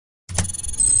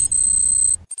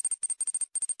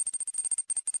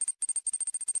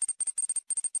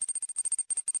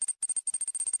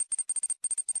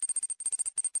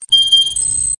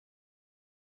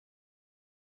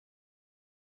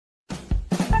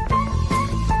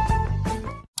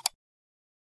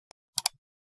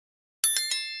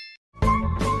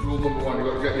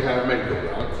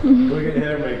Go get your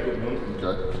hair and makeup done.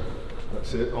 Okay.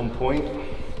 That's it, on point.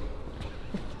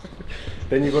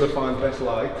 Then you've got to find best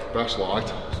light. Best light.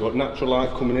 So you've got natural light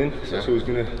coming in, so it's always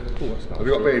going to... Oh, that's nice. Have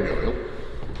you got baby oil?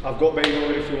 I've got baby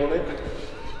oil if you want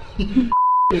it.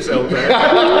 Yourself there.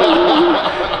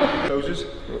 Closures.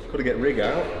 Got to get rig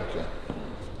out. Okay.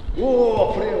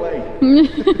 Whoa, put it away.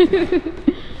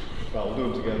 Right, we'll do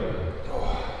them together.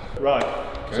 Right,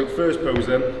 okay. So first pose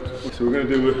then. So we're going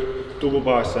to do a double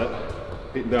bicep,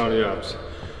 hitting down your abs.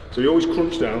 So you always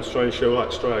crunch down to try and show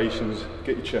like striations,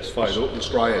 get your chest fired up. The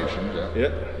striations, yeah.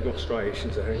 Yeah, you've got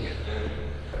striations there.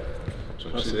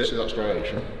 So see that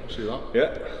striation? See that?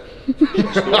 Yeah.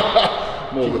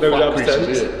 More keep the those abs creases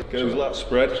tense. here. Get those lats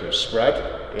spread. So spread.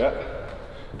 Yeah.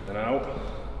 And out.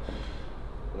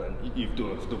 And then you've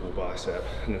done a double bicep.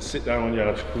 And then sit down on your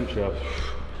abs, crunch your abs.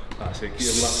 That's it, keep them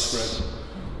lats spread.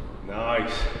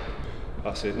 Nice.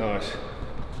 That's it, nice.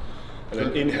 And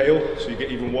then inhale, so you get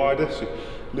even wider. So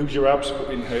lose your abs, but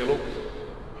inhale up.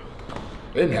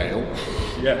 Inhale?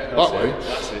 Yeah, that's that way?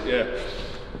 That's it, yeah.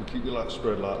 And keep your lats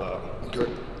spread like that.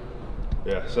 Okay.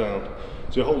 Yeah, sound.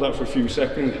 So you hold that for a few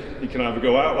seconds. You can either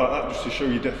go out like that just to show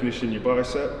your definition in your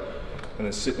bicep, and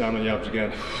then sit down on your abs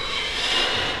again.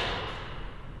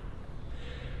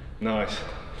 Nice.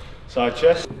 Side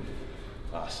chest.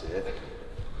 That's it.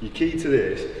 Your key to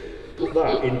this, put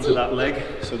that into that leg,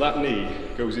 so that knee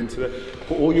goes into the,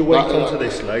 put all your weight onto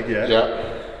this leg,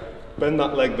 yeah? Bend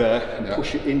that leg there and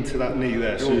push it into that knee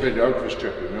there. Your video for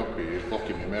tripping me up here, you're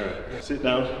blocking your mirror. Sit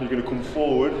down, you're going to come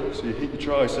forward, so you hit your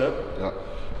tricep,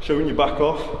 showing your back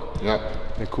off,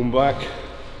 then come back,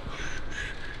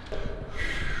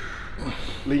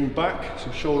 lean back,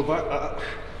 so shoulder back,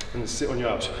 and then sit on your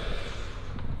abs.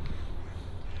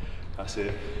 That's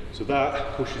it. So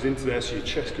that pushes into there, so your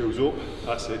chest goes up.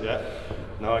 That's it, yeah.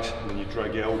 Nice. And then you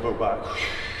drag your elbow back.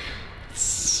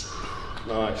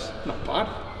 Nice. Not bad.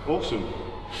 Awesome.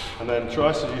 And then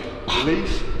try so you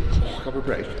release. Have a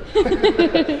break.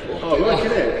 Oh, look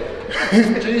at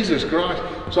it. Jesus Christ.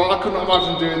 So I couldn't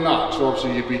imagine doing that. So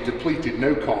obviously you'd be depleted,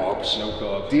 no carbs. No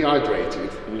carbs.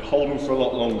 Dehydrated. And you'd hold them for a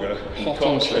lot longer. Hot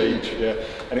on stage. Yeah.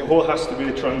 And it all has to be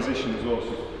a transition as well.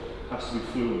 So has to be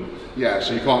fluid. Yeah,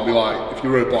 so you can't be like, if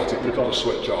you're robotic, you can't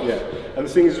switch off. Yeah, and the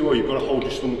thing is as well, you've got to hold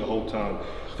your stomach the whole time.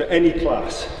 For any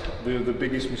class, the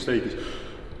biggest mistake is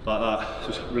like that,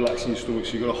 just relaxing your stomach,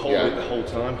 so you've got to hold it the whole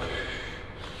time.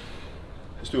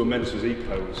 Let's do a men's physique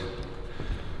pose.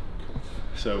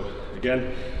 So,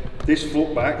 again, this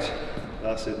foot back,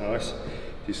 that's it, nice.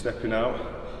 You're stepping out,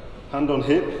 hand on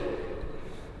hip,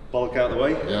 bulk out the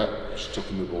way. Yeah, just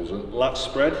tucking the balls in. Lats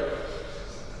spread.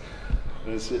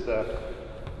 And then sit there.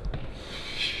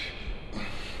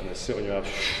 And then sit on your abs.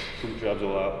 Crunch your abs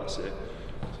all out. That's it.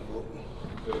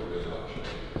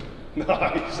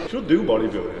 Nice. Should do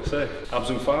bodybuilding, I say. Abs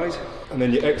and thighs. And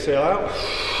then you exhale out.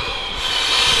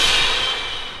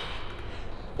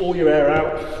 All your air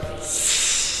out.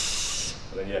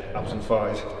 And then yeah, abs and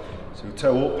thighs. So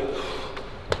toe up.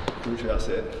 Crunch it, that's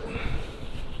it.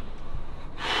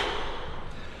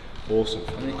 Awesome.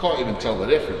 And you can't even tell the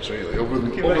difference really, other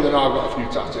than I've got a few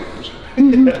tattoos.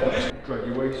 Drag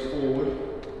your waist forward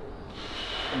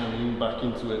and then lean back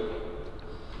into it.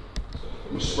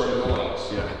 We're spreading the legs.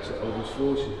 Yeah, so elbows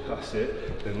forward, that's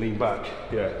it. Then lean back,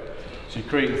 yeah. So you're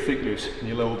creating thickness in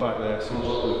your lower back there.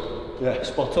 So yeah,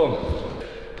 spot on.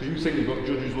 Because you think you've got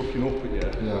judges looking up at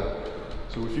you. Yeah.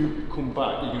 So if you come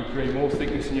back, you're going to create more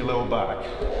thickness in your lower back,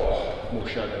 more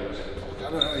shadows. I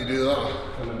don't know how you do that.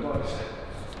 And then bicep.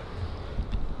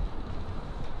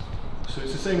 So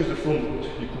it's the same as the front,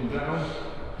 you come down,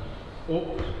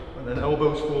 up, and then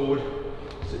elbows forward,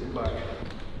 sitting back.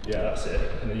 Yeah, that's it.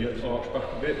 And then you arch back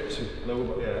a bit, so lower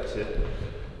back, yeah, that's it.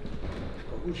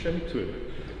 Got a good shape to it.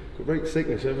 Got great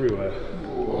thickness everywhere.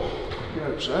 Oh, I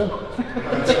hope so.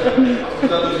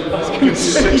 That's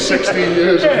 16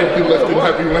 years of fucking lifting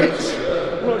heavy weights.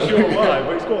 I'm not sure why,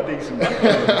 but it's got a decent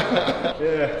background.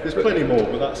 Yeah, there's plenty more,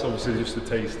 but that's obviously just a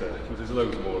taster. But there's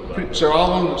loads more of that. So how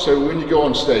long? So when you go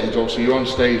on stage, obviously you're on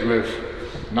stage with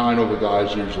 9 other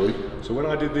guys usually. So when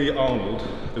I did the Arnold,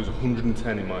 there was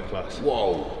 110 in my class.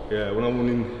 Whoa. Yeah, when I won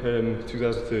in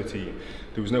 2013,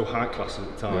 there was no height class at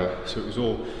the time, so it was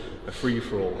all a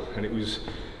free-for-all, and it was.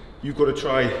 You've got to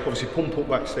try, obviously pump up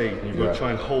backstage, and you've got to try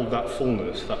and hold that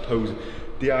fullness, that pose,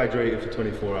 dehydrated for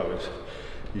 24 hours.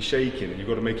 You're shaking and you've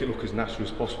got to make it look as natural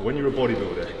as possible. When you're a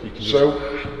bodybuilder, you can So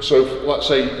let's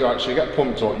say, right, so you get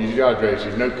pumped up, you're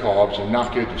dehydrated, no carbs, you're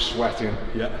knackered, you're sweating.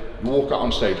 Yeah. You walk out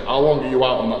on stage. How long are you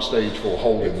out on that stage for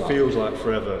holding that? It feels like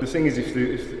forever. The thing is, if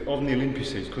on the Olympia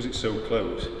stage, because it's so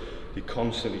close, you're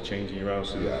constantly changing around,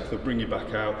 so they'll bring you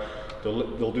back out,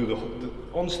 they'll do the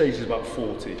on stage is about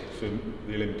 40 for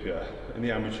the Olympia, and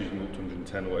the amateurs you can go up to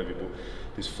 110 or whatever, but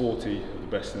there's 40 of the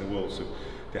best in the world, so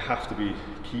they have to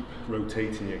keep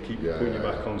rotating you, keep putting you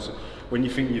back on. So when you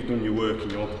think you've done your work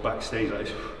and you're backstage, like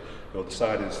this, or the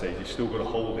side of the stage, you've still got to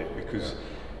hold it, because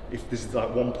if there's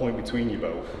like one point between you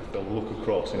both, they'll look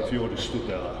across, and if you're just stood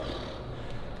there like,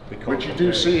 they can't. Which you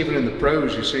do see even in the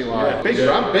pros, you see like Big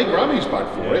Rami's bad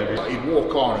for it. Like he'd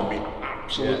walk on and be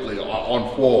absolutely on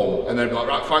form, and then be like,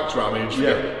 right, thanks Rami, and just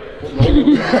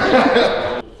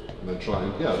and then try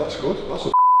and, that's good. That's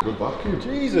a good vacuum.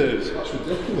 Jesus! That's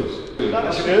ridiculous.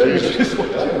 That's good.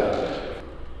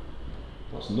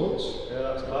 That's nuts. Yeah,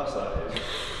 that's class, that is.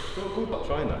 Good about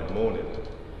trying that in the morning.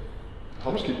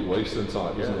 Helps keep your waist in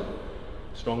tight, doesn't it?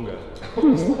 Stronger.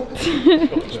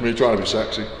 It's me trying to be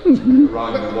sexy.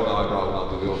 Ryan with one eyebrow and I'll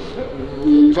do the other.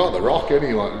 He's like The Rock, isn't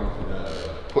he? Like,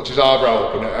 puts his eyebrow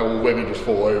up and all women just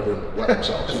fall over and wet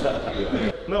themselves.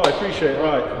 No, I appreciate it,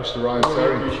 right. Mr. Ryan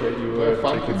Terry. I appreciate you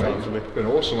taking time for me. It's been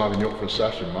awesome having you up for a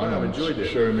session, man. I've enjoyed it.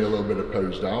 Showing me a little bit of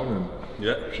pose down, and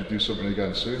we should do something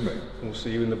again soon, mate. We'll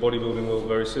see you in the bodybuilding world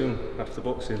very soon, after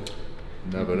boxing.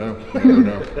 Never know, never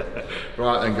know.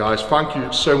 Right then guys, thank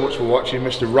you so much for watching.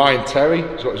 Mr. Rayan Terry,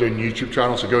 he's got his own YouTube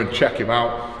channel, so go and check him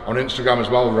out. On Instagram as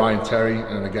well, Rayan Terry.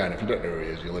 And again, if you don't know who he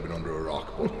is, you're living under a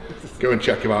rock. But go and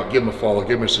check him out, give him a follow,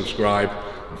 give him a subscribe.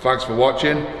 And thanks for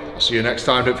watching. I'll see you next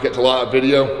time. Don't forget to like that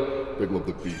video. Big love,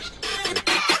 the beast.